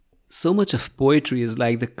So much of poetry is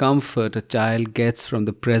like the comfort a child gets from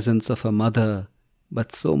the presence of a mother,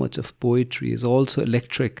 but so much of poetry is also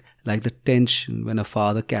electric, like the tension when a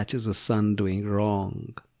father catches a son doing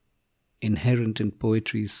wrong. Inherent in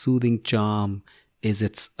poetry's soothing charm is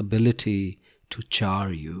its ability to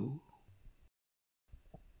char you.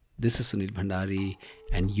 This is Sunil Bhandari,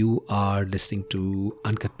 and you are listening to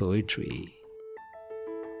Uncut Poetry.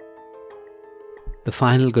 The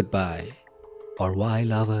final goodbye, or why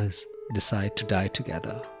lovers decide to die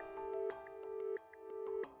together.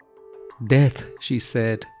 Death, she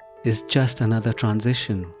said, is just another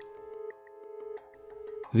transition.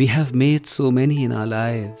 We have made so many in our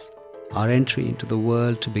lives, our entry into the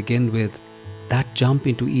world to begin with, that jump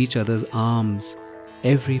into each other's arms,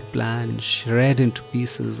 every plan shred into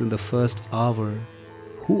pieces in the first hour.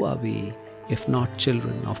 Who are we, if not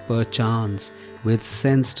children of perchance, with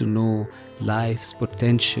sense to know life's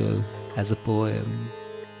potential as a poem?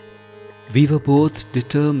 We were both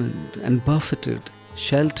determined and buffeted,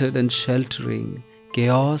 sheltered and sheltering,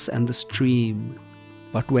 chaos and the stream.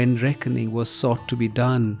 But when reckoning was sought to be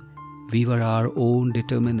done, we were our own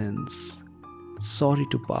determinants, sorry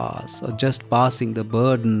to pass or just passing the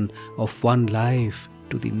burden of one life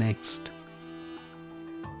to the next.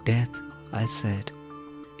 Death, I said,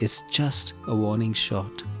 is just a warning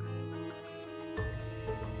shot.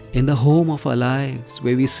 In the home of our lives,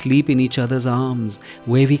 where we sleep in each other's arms,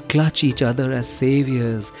 where we clutch each other as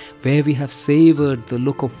saviors, where we have savored the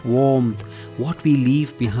look of warmth, what we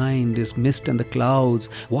leave behind is mist and the clouds.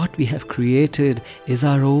 What we have created is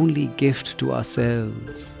our only gift to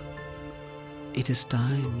ourselves. It is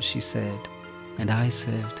time, she said, and I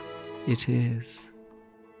said, it is.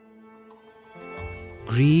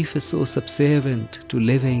 Grief is so subservient to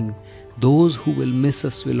living. Those who will miss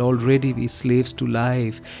us will already be slaves to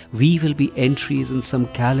life. We will be entries in some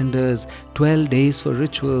calendars, 12 days for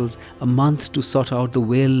rituals, a month to sort out the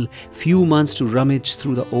will, few months to rummage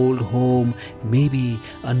through the old home, maybe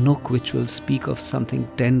a nook which will speak of something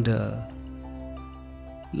tender.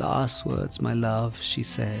 Last words, my love, she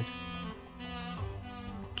said.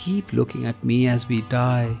 Keep looking at me as we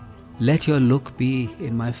die. Let your look be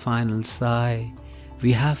in my final sigh.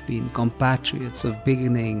 We have been compatriots of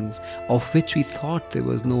beginnings, of which we thought there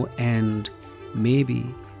was no end. Maybe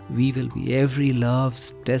we will be every love's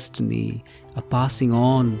destiny, a passing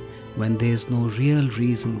on when there's no real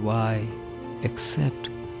reason why, except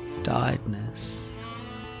tiredness.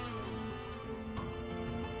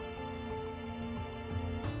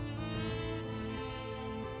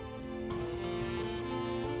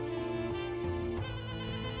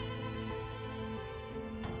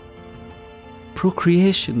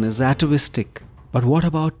 Procreation is atavistic, but what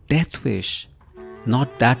about death wish?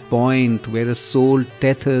 Not that point where a soul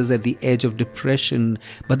tethers at the edge of depression,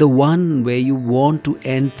 but the one where you want to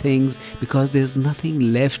end things because there's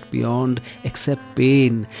nothing left beyond except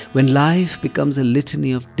pain, when life becomes a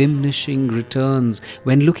litany of diminishing returns,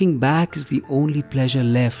 when looking back is the only pleasure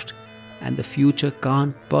left, and the future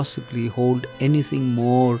can't possibly hold anything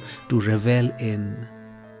more to revel in.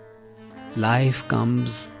 Life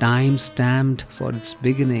comes time-stamped for its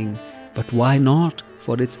beginning, but why not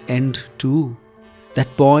for its end too?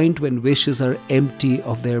 That point when wishes are empty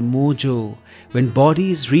of their mojo, when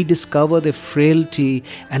bodies rediscover their frailty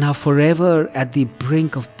and are forever at the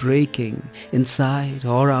brink of breaking, inside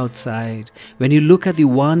or outside, when you look at the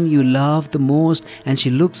one you love the most and she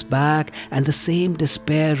looks back and the same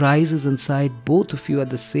despair rises inside both of you at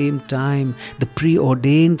the same time, the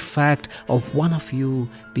preordained fact of one of you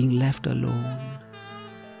being left alone.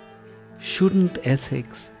 Shouldn't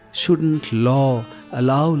ethics, shouldn't law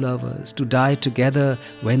allow lovers to die together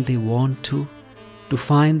when they want to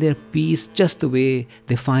find their peace just the way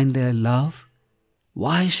they find their love?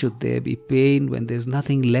 Why should there be pain when there's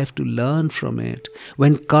nothing left to learn from it,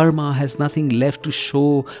 when karma has nothing left to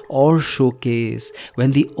show or showcase,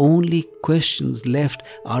 when the only questions left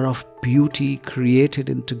are of beauty created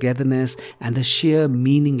in togetherness and the sheer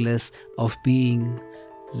meaningless of being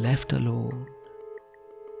left alone?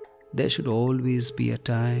 There should always be a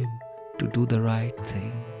time to do the right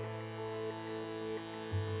thing.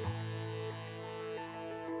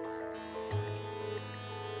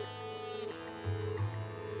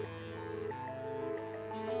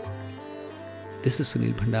 This is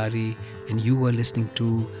Sunil Bhandari, and you are listening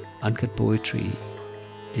to Uncut Poetry.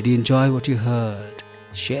 Did you enjoy what you heard?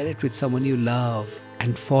 Share it with someone you love,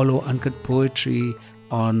 and follow Uncut Poetry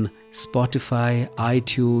on Spotify,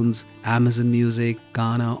 iTunes, Amazon Music,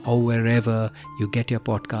 Gaana, or wherever you get your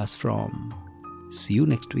podcasts from. See you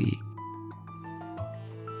next week.